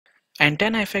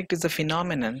Antenna effect is a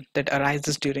phenomenon that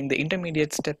arises during the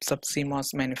intermediate steps of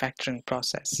CMOS manufacturing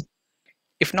process.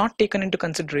 If not taken into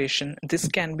consideration, this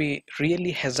can be really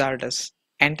hazardous.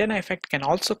 Antenna effect can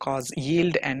also cause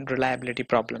yield and reliability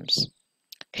problems.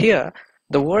 Here,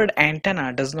 the word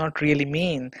antenna does not really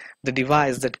mean the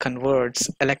device that converts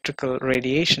electrical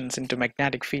radiations into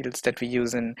magnetic fields that we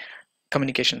use in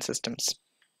communication systems.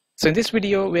 So in this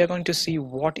video, we are going to see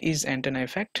what is antenna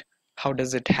effect, how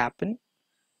does it happen,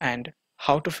 and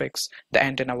how to fix the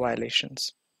antenna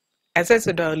violations. As I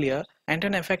said earlier,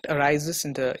 antenna effect arises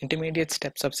in the intermediate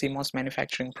steps of CMOS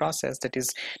manufacturing process, that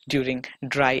is during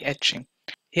dry etching.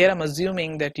 Here I'm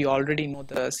assuming that you already know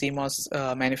the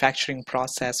CMOS manufacturing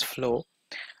process flow.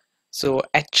 So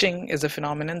etching is a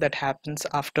phenomenon that happens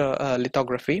after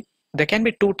lithography. There can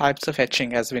be two types of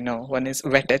etching, as we know. One is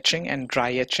wet etching and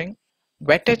dry etching.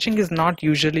 Wet etching is not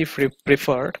usually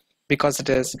preferred because it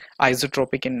is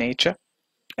isotropic in nature,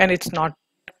 and it's not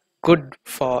good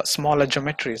for smaller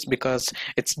geometries because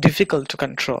it's difficult to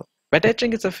control. Wet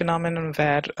etching is a phenomenon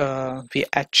where we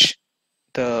etch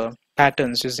the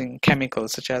patterns using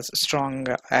chemicals such as strong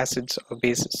acids or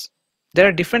bases. There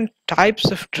are different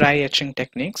types of dry etching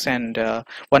techniques, and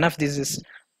one of these is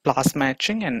plasma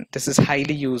etching, and this is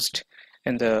highly used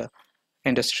in the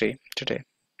industry today.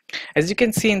 As you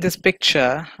can see in this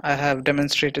picture, I have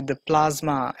demonstrated the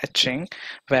plasma etching,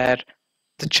 where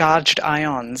the charged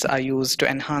ions are used to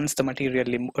enhance the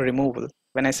material removal.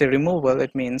 When I say removal,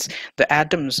 it means the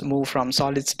atoms move from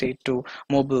solid state to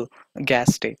mobile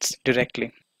gas states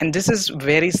directly. And this is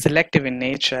very selective in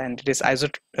nature, and it is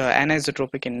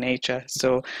anisotropic in nature,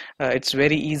 so it's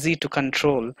very easy to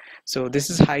control. So this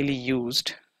is highly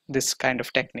used, this kind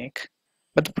of technique.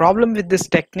 But the problem with this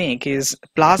technique is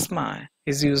plasma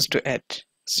is used to etch.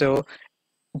 So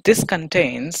this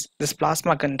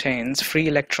plasma contains free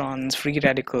electrons, free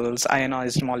radicals,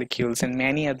 ionized molecules, and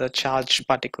many other charged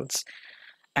particles.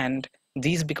 And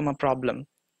these become a problem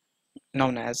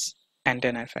known as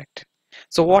antenna effect.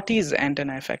 So what is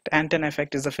antenna effect? Antenna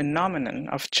effect is a phenomenon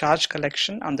of charge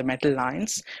collection on the metal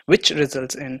lines, which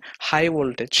results in high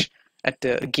voltage at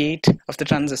the gate of the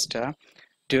transistor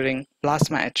during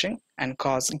plasma etching and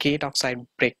cause gate oxide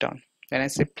breakdown. When I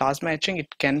say plasma etching,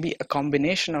 it can be a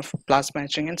combination of plasma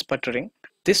etching and sputtering.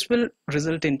 This will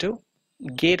result into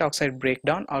gate oxide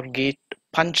breakdown or gate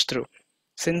punch through.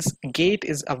 Since gate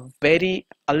is a very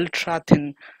ultra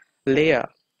thin layer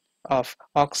of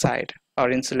oxide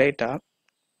or insulator,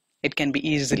 it can be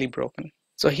easily broken.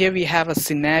 So here we have a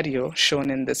scenario shown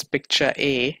in this picture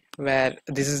A, where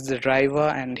this is the driver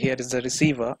and here is the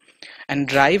receiver, and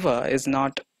driver is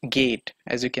not gate.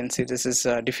 As you can see, this is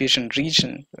a diffusion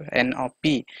region, N or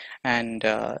P, and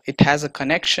it has a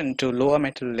connection to lower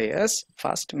metal layers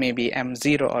first, maybe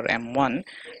M0 or M1.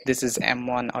 This is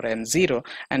M1 or M0,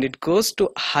 and it goes to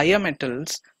higher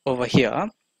metals over here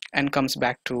and comes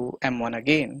back to M1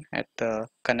 again at the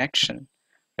connection,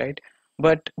 right?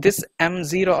 But this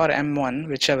M0 or M1,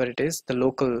 whichever it is, the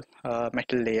local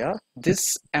metal layer,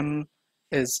 this M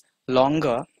is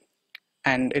longer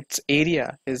and its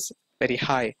area is very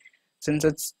high. Since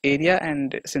its area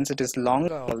and since it is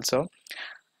longer also,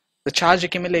 the charge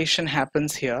accumulation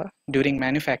happens here during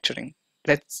manufacturing.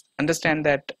 Let's understand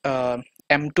that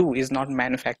M2 is not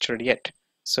manufactured yet.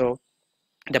 So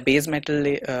the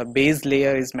base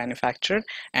layer is manufactured,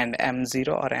 and M0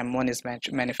 or M1 is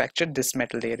manufactured. This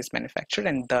metal layer is manufactured,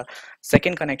 and the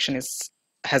second connection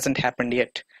hasn't happened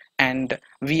yet, and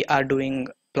we are doing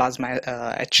plasma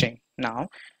etching now.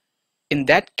 In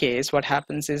that case, what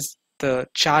happens is the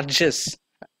charges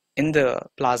in the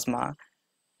plasma,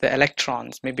 the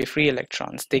electrons, maybe free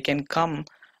electrons, they can come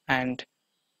and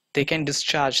they can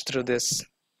discharge through this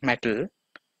metal.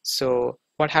 So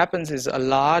what happens is a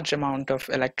large amount of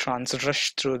electrons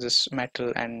rush through this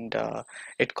metal, and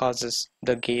it causes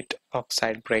the gate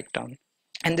oxide breakdown.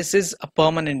 And this is a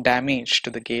permanent damage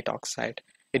to the gate oxide.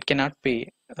 It cannot be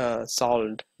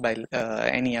solved by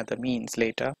any other means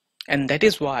later. And that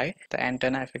is why the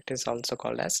antenna effect is also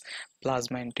called as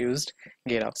plasma-induced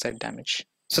gate oxide damage.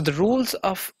 So the rules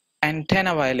of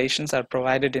antenna violations are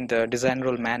provided in the design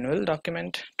rule manual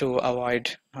document to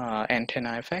avoid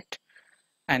antenna effect.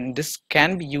 And this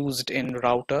can be used in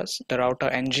routers. The router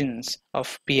engines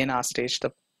of PNR stage,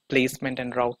 the placement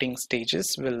and routing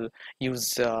stages, will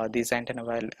use these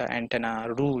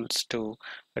antenna rules to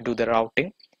do the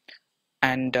routing.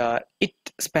 And it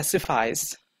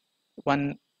specifies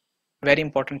one very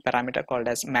important parameter called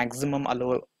as maximum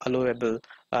allowable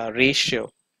ratio,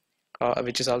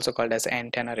 which is also called as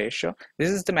antenna ratio.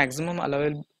 This is the maximum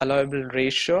allowable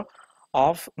ratio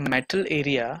of metal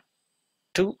area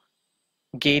to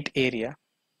gate area.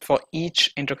 for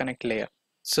each interconnect layer.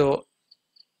 So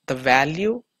the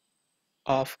value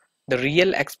of the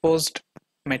real exposed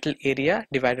metal area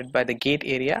divided by the gate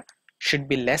area should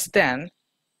be less than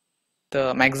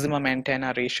the maximum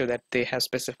antenna ratio that they have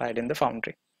specified in the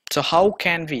foundry. So how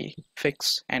can we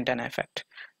fix antenna effect?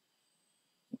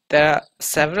 There are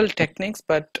several techniques,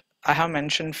 but I have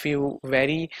mentioned few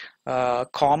very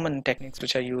common techniques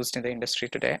which are used in the industry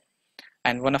today.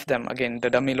 And one of them, again, the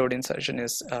dummy load insertion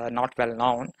is not well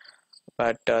known,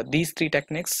 but these three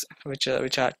techniques, which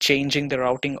are changing the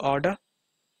routing order,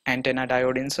 antenna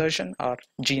diode insertion or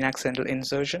gene accidental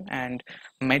insertion, and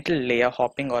metal layer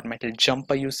hopping or metal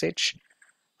jumper usage,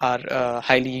 are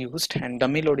highly used. And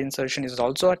dummy load insertion is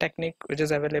also a technique which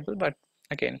is available, but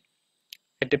again,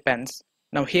 it depends.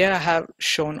 Now here I have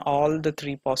shown all the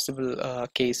three possible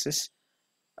cases.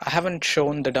 I haven't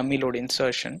shown the dummy load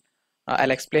insertion.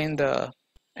 I'll explain the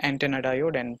antenna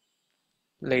diode, and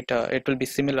later it will be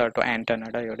similar to antenna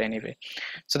diode anyway.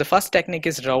 So the first technique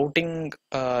is routing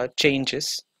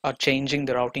changes, or changing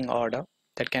the routing order,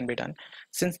 that can be done.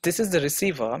 Since this is the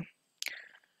receiver,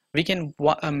 we can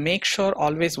make sure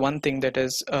always one thing, that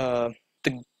is the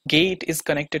gate is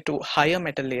connected to higher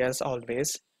metal layers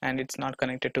always, and it's not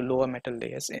connected to lower metal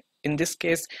layers. In this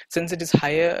case, since it is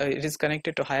higher, it is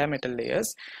connected to higher metal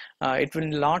layers, it will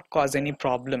not cause any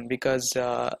problem, because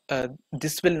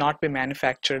this will not be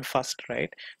manufactured first,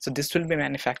 right? So this will be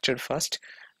manufactured first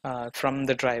from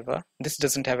the driver. This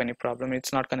doesn't have any problem,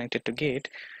 it's not connected to gate,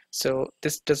 so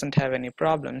this doesn't have any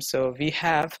problem. So we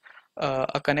have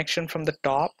a connection from the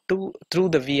top to through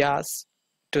the vias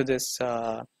to this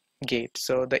gate.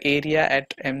 So the area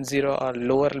at M0 or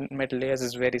lower metal layers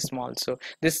is very small, so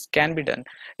this can be done.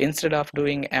 Instead of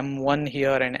doing M1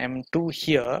 here and M2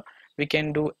 here, we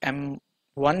can do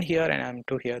M1 here and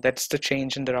M2 here. That's the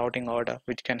change in the routing order,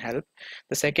 which can help.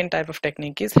 The second type of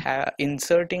technique is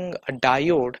inserting a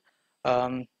diode.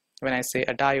 When I say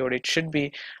a diode, it should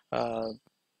be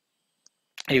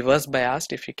reverse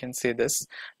biased, if you can say this.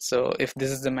 So if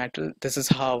this is the metal, this is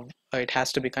how it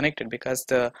has to be connected, because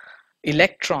the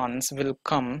electrons will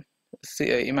come.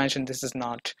 See, imagine this is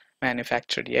not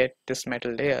manufactured yet, this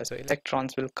metal layer, so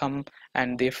electrons will come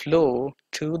and they flow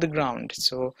to the ground.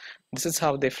 So this is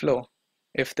how they flow.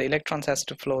 If the electrons has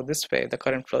to flow this way, the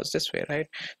current flows this way, right?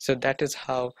 So that is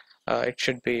how it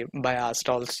should be biased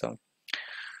also.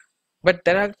 But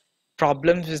there are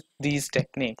problems with these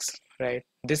techniques, right?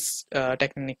 This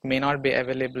technique may not be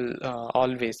available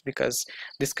always, because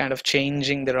this kind of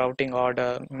changing the routing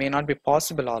order may not be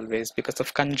possible always because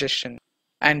of congestion.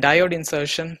 And diode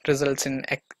insertion results in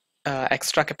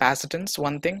extra capacitance,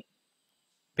 one thing,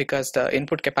 because the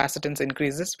input capacitance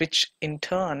increases, which in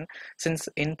turn, since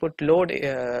input load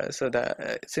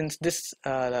since this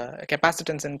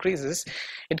capacitance increases,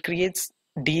 it creates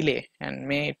delay,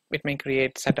 and it may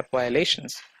create setup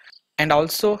violations. And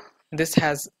also this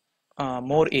has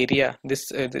more area,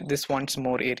 this wants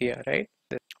more area, right?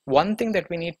 One thing that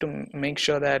we need to make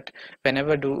sure, that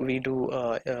whenever we do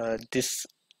this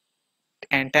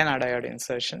antenna diode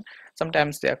insertion,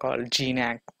 sometimes they are called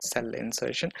GNAC cell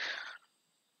insertion,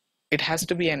 it has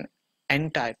to be an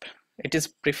N-type. It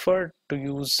is preferred to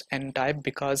use N-type,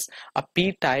 because a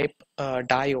P-type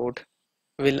diode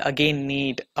will again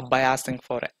need a biasing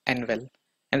for N-well.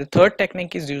 And the third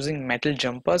technique is using metal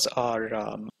jumpers or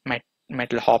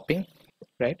metal hopping,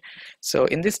 right? So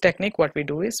in this technique, what we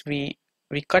do is we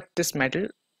cut this metal,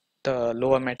 the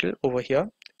lower metal over here,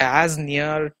 as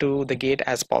near to the gate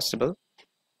as possible,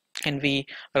 and we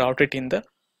route it in the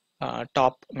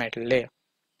top metal layer.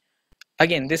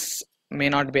 Again, this may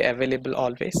not be available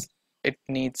always. It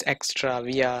needs extra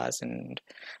vias and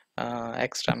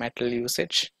extra metal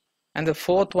usage. And the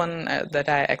fourth one that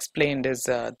I explained is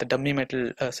the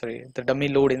dummy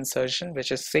load insertion,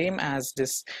 which is same as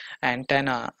this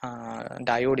antenna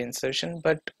diode insertion,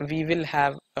 but we will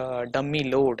have a dummy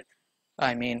load,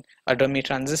 I mean a dummy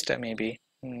transistor maybe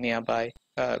nearby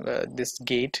this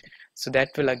gate. So that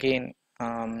will again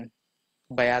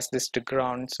bias this to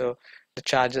ground, so the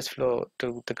charges flow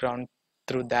to the ground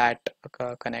through that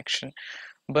connection.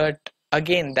 But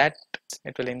again, that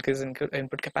it will increase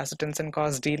input capacitance and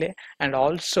cause delay, and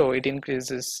also it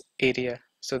increases area.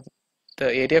 So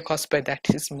the area caused by that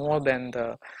is more than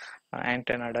the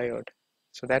antenna diode.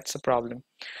 So that's a problem.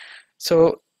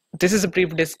 So this is a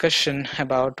brief discussion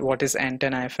about what is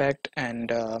antenna effect,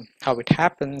 and how it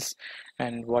happens,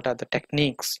 and what are the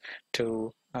techniques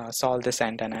to solve this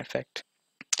antenna effect.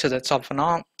 So that's all for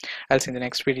now. I'll see you in the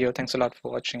next video. Thanks a lot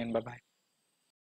for watching, and bye bye.